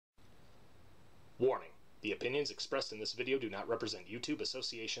The opinions expressed in this video do not represent YouTube,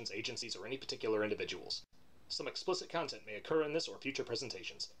 associations, agencies, or any particular individuals. Some explicit content may occur in this or future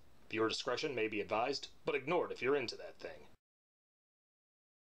presentations. Viewer discretion may be advised, but ignored if you're into that thing.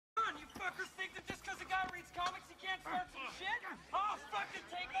 You fuckers think that just because a guy reads comics he can't start some shit? I'll fucking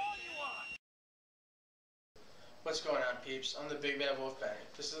take all you want! What's going on, peeps? I'm the Big Bad Wolf Benny.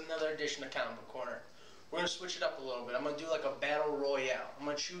 This is another edition of Comic Book Corner. We're going to switch it up a little bit. I'm going to do like a battle royale. I'm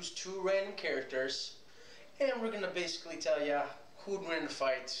going to choose two random characters, and we're going to basically tell you who would win the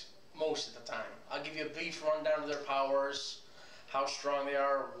fight most of the time. I'll give you a brief rundown of their powers, how strong they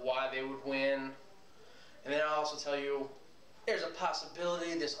are, why they would win, and then I'll also tell you there's a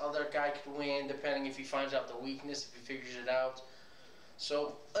possibility this other guy could win depending if he finds out the weakness, if he figures it out.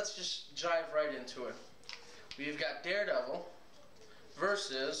 So let's just dive right into it. We've got Daredevil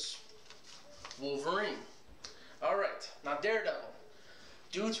versus Wolverine. Alright, now Daredevil.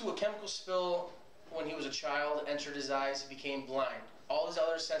 Due to a chemical spill when he was a child entered his eyes, he became blind. All his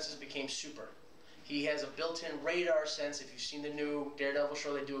other senses became super. He has a built-in radar sense. If you've seen the new Daredevil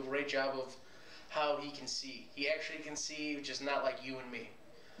show, they do a great job of how he can see. He actually can see, just not like you and me.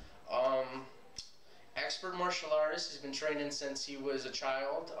 Expert martial artist, has been training since he was a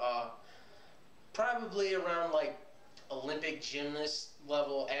child. Probably around like Olympic gymnast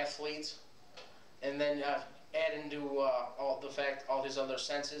level athlete. And then add into all the fact all his other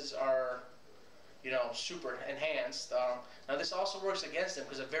senses are, super enhanced. Now this also works against him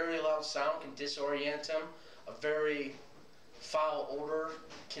because a very loud sound can disorient him. A very foul odor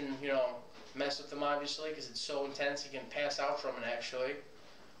can, mess with him, obviously, because it's so intense he can pass out from it, actually.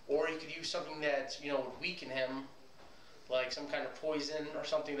 Or he could use something that, would weaken him, like some kind of poison or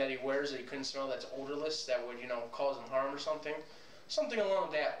something that he wears that he couldn't smell that's odorless, that would, cause him harm or something. Something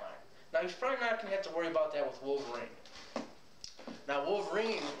along that line. Now, he's probably not going to have to worry about that with Wolverine. Now,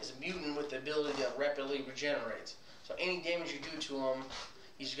 Wolverine is a mutant with the ability to rapidly regenerate. So any damage you do to him,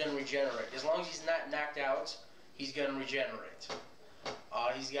 he's going to regenerate. As long as he's not knocked out, he's going to regenerate.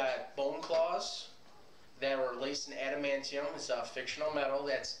 He's got bone claws that are laced in adamantium. It's a fictional metal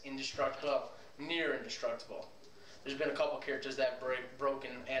that's indestructible, near indestructible. There's been a couple characters that have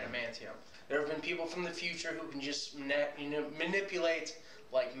broken adamantium. There have been people from the future who can just manipulate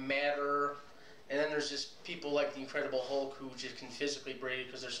like matter, and then there's just people like the Incredible Hulk who just can physically break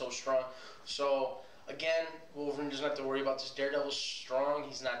because they're so strong. So again, Wolverine doesn't have to worry about this. Daredevil's strong.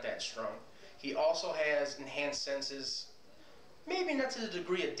 He's not that strong. He also has enhanced senses. Maybe not to the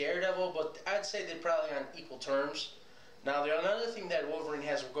degree of Daredevil, but I'd say they're probably on equal terms. Now, another thing that Wolverine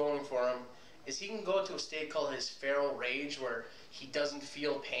has going for him is he can go to a state called his feral rage, where he doesn't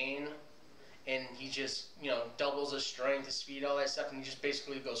feel pain, and he just, doubles his strength, his speed, all that stuff, and he just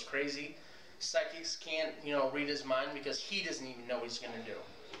basically goes crazy. Psychics can't, read his mind because he doesn't even know what he's going to do.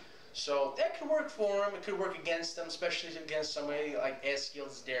 So that could work for him. It could work against him, especially against somebody like as skilled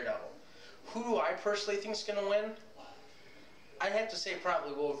as Daredevil. Who do I personally think is going to win? I'd have to say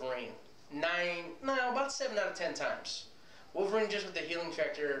probably Wolverine. About 7 out of 10 times. Wolverine, just with the healing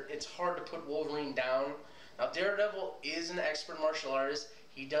factor, it's hard to put Wolverine down. Now, Daredevil is an expert martial artist.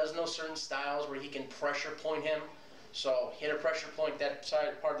 He does know certain styles where he can pressure point him. So, hit a pressure point, that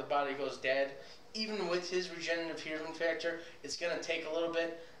side part of the body goes dead. Even with his regenerative healing factor, it's going to take a little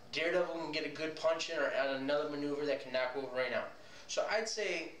bit. Daredevil can get a good punch in or add another maneuver that can knock Wolverine out. So, I'd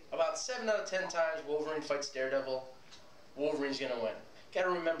say about 7 out of 10 times Wolverine fights Daredevil, Wolverine's going to win. Got to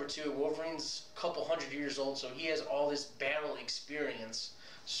remember, too, Wolverine's a couple hundred years old, so he has all this battle experience.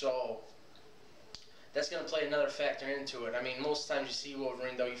 So that's going to play another factor into it. I mean, most times you see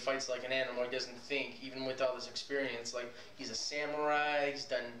Wolverine, though, he fights like an animal. He doesn't think, even with all this experience. Like, he's a samurai, he's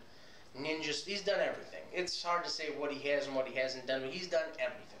done ninjas, he's done everything. It's hard to say what he has and what he hasn't done, but he's done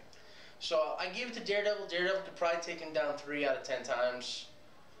everything. So I give it to Daredevil. Daredevil could probably take him down 3 out of 10 times.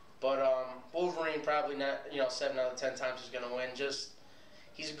 But Wolverine probably not, 7 out of 10 times is going to win. Just,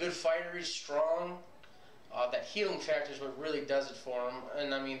 he's a good fighter. He's strong. That healing factor is what really does it for him.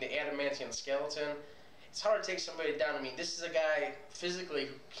 And, I mean, the adamantium skeleton, it's hard to take somebody down. I mean, this is a guy physically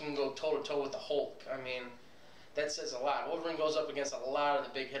who can go toe-to-toe with the Hulk. I mean, that says a lot. Wolverine goes up against a lot of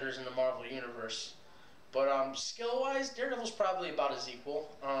the big hitters in the Marvel Universe. But skill-wise, Daredevil's probably about as equal.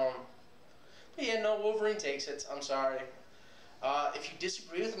 But, yeah, no, Wolverine takes it. I'm sorry. If you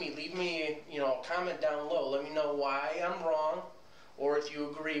disagree with me, leave me, a comment down below. Let me know why I'm wrong, or if you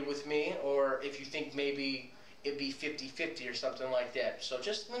agree with me, or if you think maybe it'd be 50-50 or something like that. So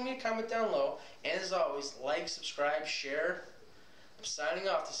just leave me a comment down below. And as always, like, subscribe, share. I'm signing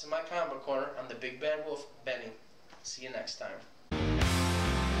off. This is my Comic Book Corner. I'm the Big Bad Wolf, Benny. See you next time.